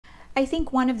I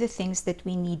think one of the things that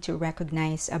we need to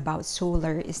recognize about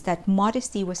Solar is that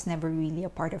modesty was never really a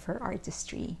part of her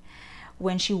artistry.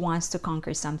 When she wants to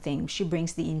conquer something, she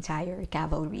brings the entire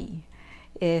cavalry.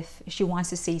 If she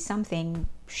wants to say something,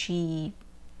 she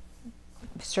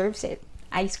serves it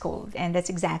ice cold, and that's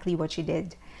exactly what she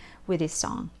did with this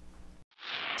song.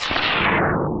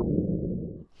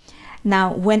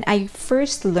 Now, when I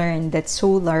first learned that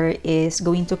Solar is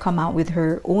going to come out with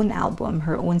her own album,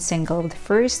 her own single, the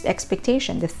first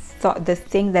expectation, the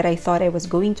thing that I thought I was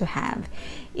going to have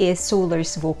is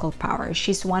Solar's vocal power.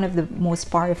 She's one of the most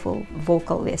powerful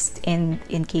vocalists in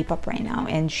K-pop right now,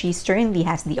 and she certainly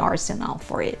has the arsenal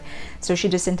for it. So she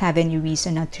doesn't have any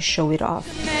reason not to show it off.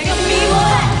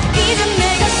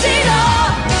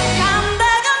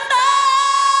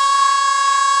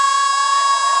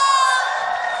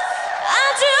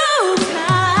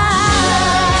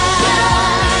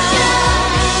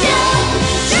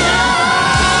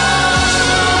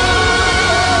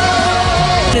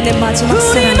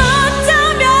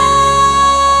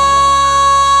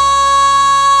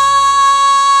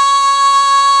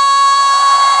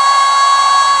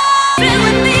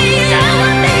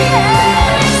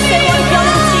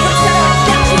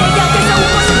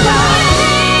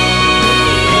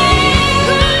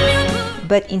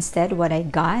 But instead, what I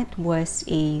got was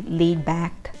a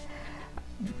laid-back,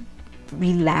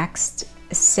 relaxed,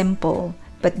 simple,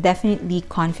 but definitely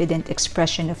confident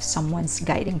expression of someone's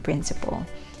guiding principle.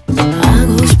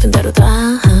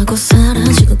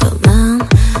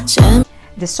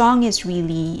 The song is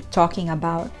really talking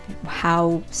about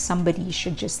how somebody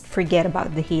should just forget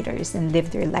about the haters and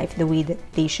live their life the way that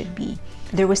they should be.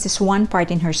 There was this one part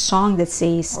in her song that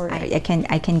says, I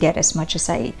can get as much as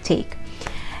I take.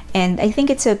 And I think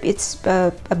it's a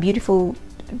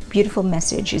beautiful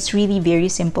message. It's really very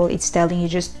simple. It's telling you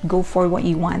just go for what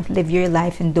you want, live your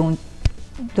life, and don't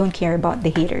care about the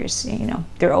haters. You know,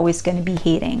 they're always going to be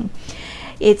hating.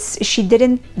 She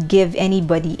didn't give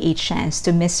anybody a chance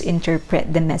to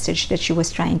misinterpret the message that she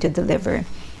was trying to deliver.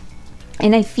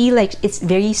 And I feel like it's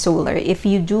very Solar. If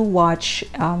you do watch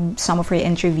some of her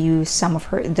interviews,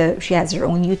 she has her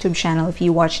own YouTube channel. If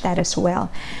you watch that as well,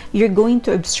 you're going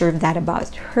to observe that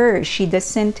about her.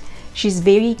 She's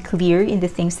very clear in the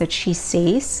things that she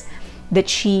says,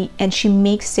 she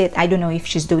makes it, I don't know if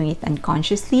she's doing it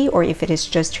unconsciously or if it is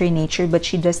just her nature, but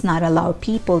she does not allow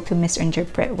people to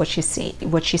misinterpret what she's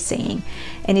saying.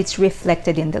 And it's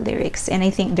reflected in the lyrics. And I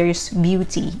think there's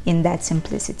beauty in that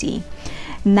simplicity.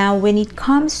 Now, when it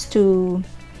comes to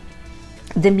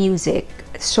the music,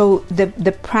 so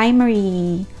the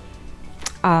primary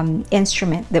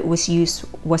instrument that was used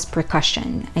was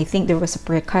percussion. I think there was a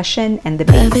percussion and the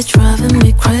bass.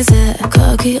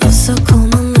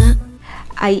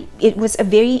 It was a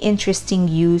very interesting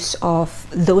use of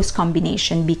those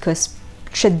combination because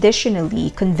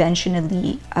traditionally,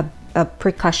 conventionally, a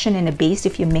percussion and a bass,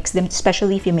 if you mix them,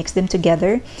 especially if you mix them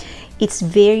together, it's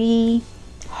very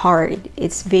hard,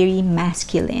 it's very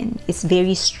masculine, it's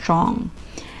very strong.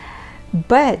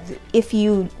 But if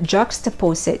you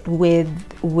juxtapose it with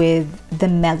the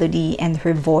melody and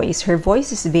her voice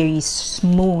is very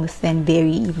smooth and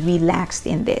very relaxed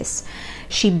in this.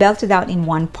 She belted out in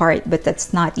one part, but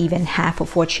that's not even half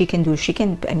of what she can do.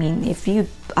 I mean, if you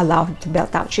allow her to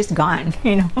belt out, she's gone,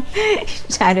 you know.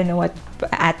 I don't know what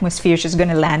atmosphere she's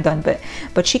gonna land on,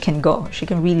 but she can go. She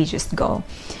can really just go.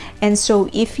 And so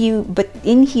but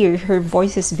in here, her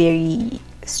voice is very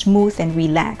smooth and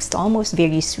relaxed, almost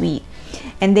very sweet.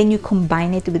 And then you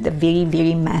combine it with a very,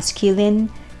 very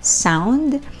masculine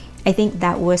sound. I think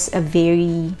that was a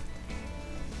very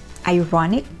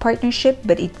ironic partnership,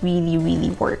 but it really, really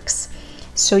works.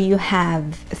 So you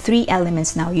have three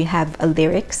elements now. You have a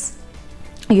lyrics.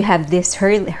 You have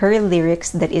her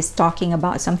lyrics that is talking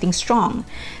about something strong,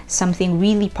 something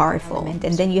really powerful. And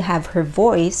then you have her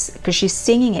voice, because she's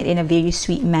singing it in a very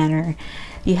sweet manner.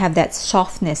 You have that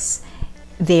softness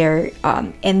there,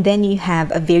 and then you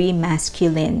have a very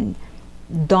masculine,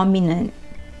 dominant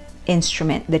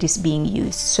instrument that is being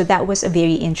used. So that was a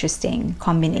very interesting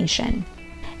combination.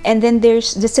 And then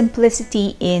there's the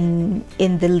simplicity in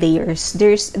the layers.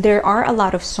 There are a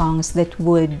lot of songs that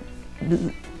would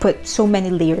put so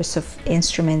many layers of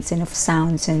instruments and of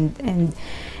sounds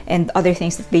and other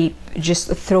things that they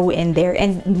just throw in there,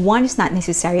 and one is not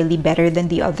necessarily better than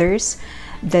the others.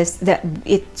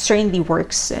 It certainly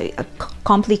works. A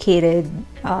complicated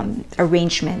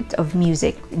arrangement of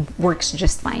music works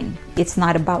just fine. It's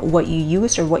not about what you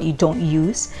use or what you don't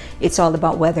use. It's all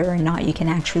about whether or not you can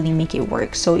actually make it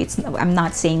work. So I'm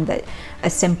not saying that a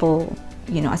simple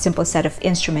set of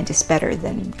instrument is better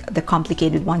than the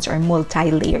complicated ones or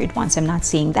multi-layered ones. I'm not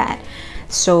saying that.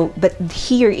 So, but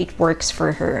here it works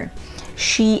for her.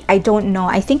 I don't know,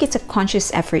 I think it's a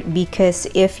conscious effort, because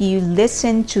if you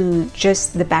listen to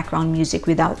just the background music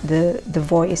without the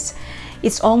voice,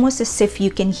 it's almost as if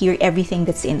you can hear everything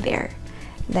that's in there.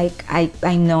 Like,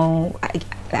 I know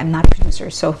I'm not a producer,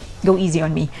 so go easy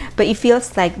on me, but it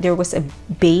feels like there was a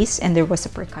bass and there was a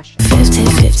percussion.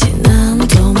 50-50,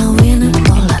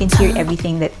 and you can hear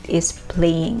everything that is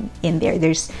playing in there.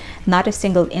 There's not a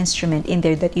single instrument in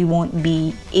there that you won't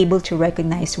be able to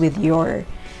recognize with your,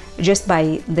 just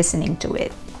by listening to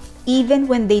it. Even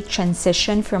when they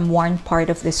transition from one part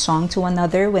of the song to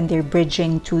another, when they're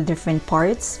bridging two different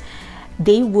parts,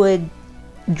 they would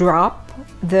drop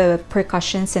the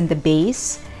percussions and the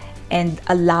bass and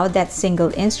allow that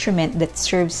single instrument that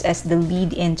serves as the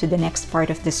lead into the next part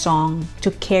of the song to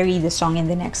carry the song in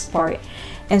the next part.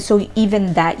 And so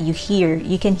even that you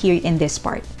can hear it in this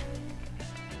part.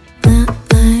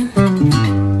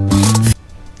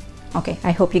 Okay,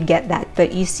 I hope you get that.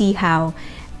 But you see how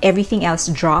everything else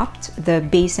dropped, the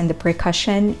bass and the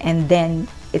percussion, and then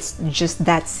it's just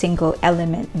that single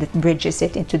element that bridges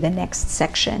it into the next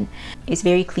section. It's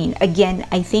very clean. Again,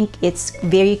 I think it's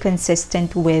very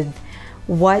consistent with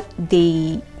who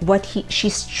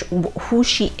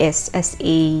she is as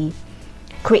a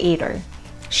creator.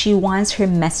 She wants her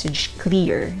message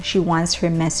clear. She wants her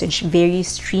message very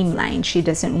streamlined. She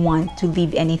doesn't want to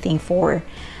leave anything for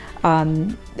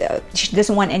she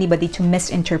doesn't want anybody to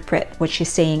misinterpret what she's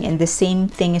saying. And the same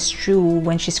thing is true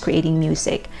when she's creating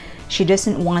music. She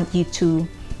doesn't want you to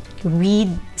read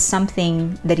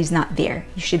something that is not there.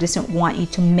 She doesn't want you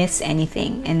to miss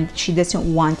anything, and she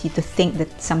doesn't want you to think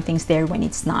that something's there when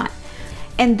it's not.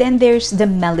 And then there's the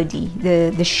melody,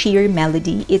 the sheer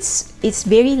melody. It's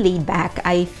very laid back.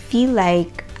 I feel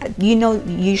like, you know,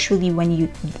 usually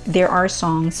when there are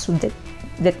songs that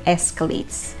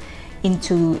escalates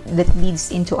into, that leads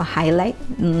into a highlight,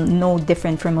 no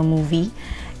different from a movie.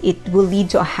 It will lead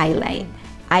to a highlight.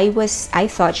 I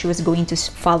thought she was going to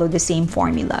follow the same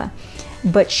formula,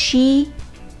 but she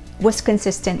was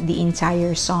consistent the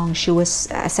entire song. She was,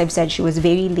 as I've said, she was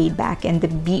very laid back, and the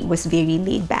beat was very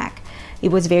laid back.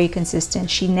 It was very consistent.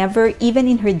 She never, even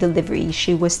in her delivery,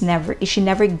 she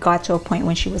never got to a point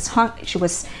when she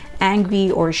was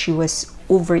angry, or she was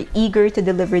over eager to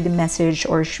deliver the message,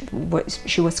 or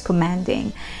she was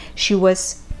commanding. She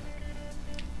was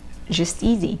just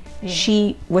easy. Yeah.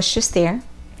 She was just there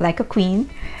like a queen.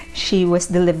 She was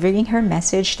delivering her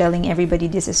message, telling everybody,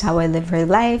 this is how I live my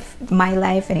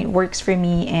life, and it works for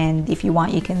me, and if you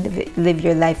want, you can live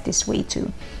your life this way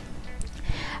too.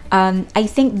 I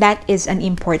think that is an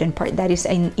important part. That is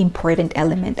an important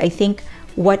element. I think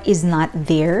what is not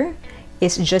there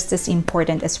is just as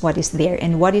important as what is there.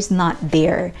 And what is not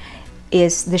there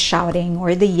is the shouting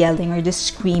or the yelling or the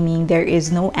screaming. There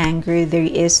is no anger. There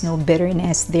is no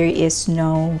bitterness. There is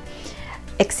no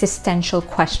existential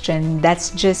question.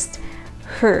 That's just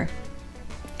her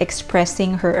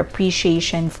expressing her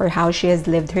appreciation for how she has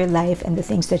lived her life and the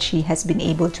things that she has been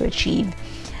able to achieve.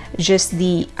 Just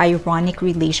the ironic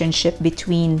relationship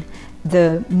between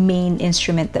the main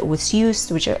instrument that was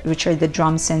used, which are the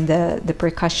drums and the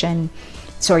percussion,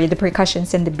 the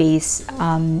percussions and the bass,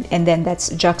 and then that's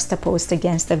juxtaposed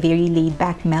against a very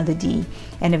laid-back melody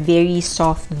and a very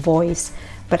soft voice,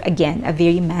 but again, a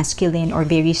very masculine or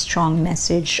very strong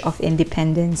message of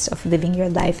independence, of living your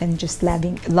life and just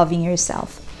loving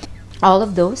yourself. All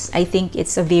of those, I think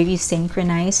it's a very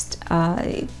synchronized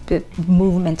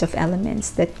movement of elements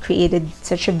that created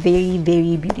such a very,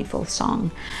 very beautiful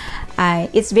song.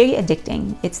 It's very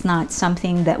addicting. It's not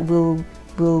something that will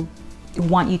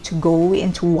want you to go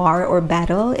into war or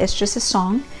battle. It's just a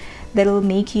song that'll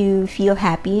make you feel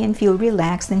happy and feel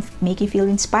relaxed and make you feel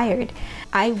inspired.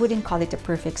 I wouldn't call it a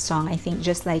perfect song. I think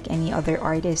just like any other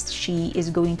artist, she is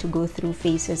going to go through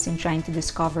phases in trying to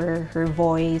discover her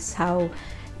voice, how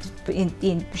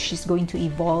she's going to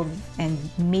evolve, and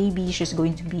maybe she's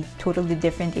going to be totally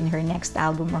different in her next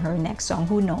album or her next song,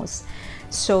 who knows.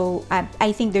 So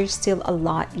I think there's still a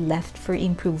lot left for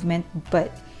improvement,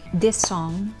 but this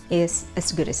song is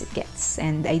as good as it gets,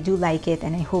 and I do like it,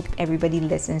 and I hope everybody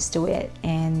listens to it,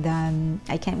 and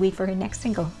I can't wait for her next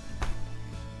single.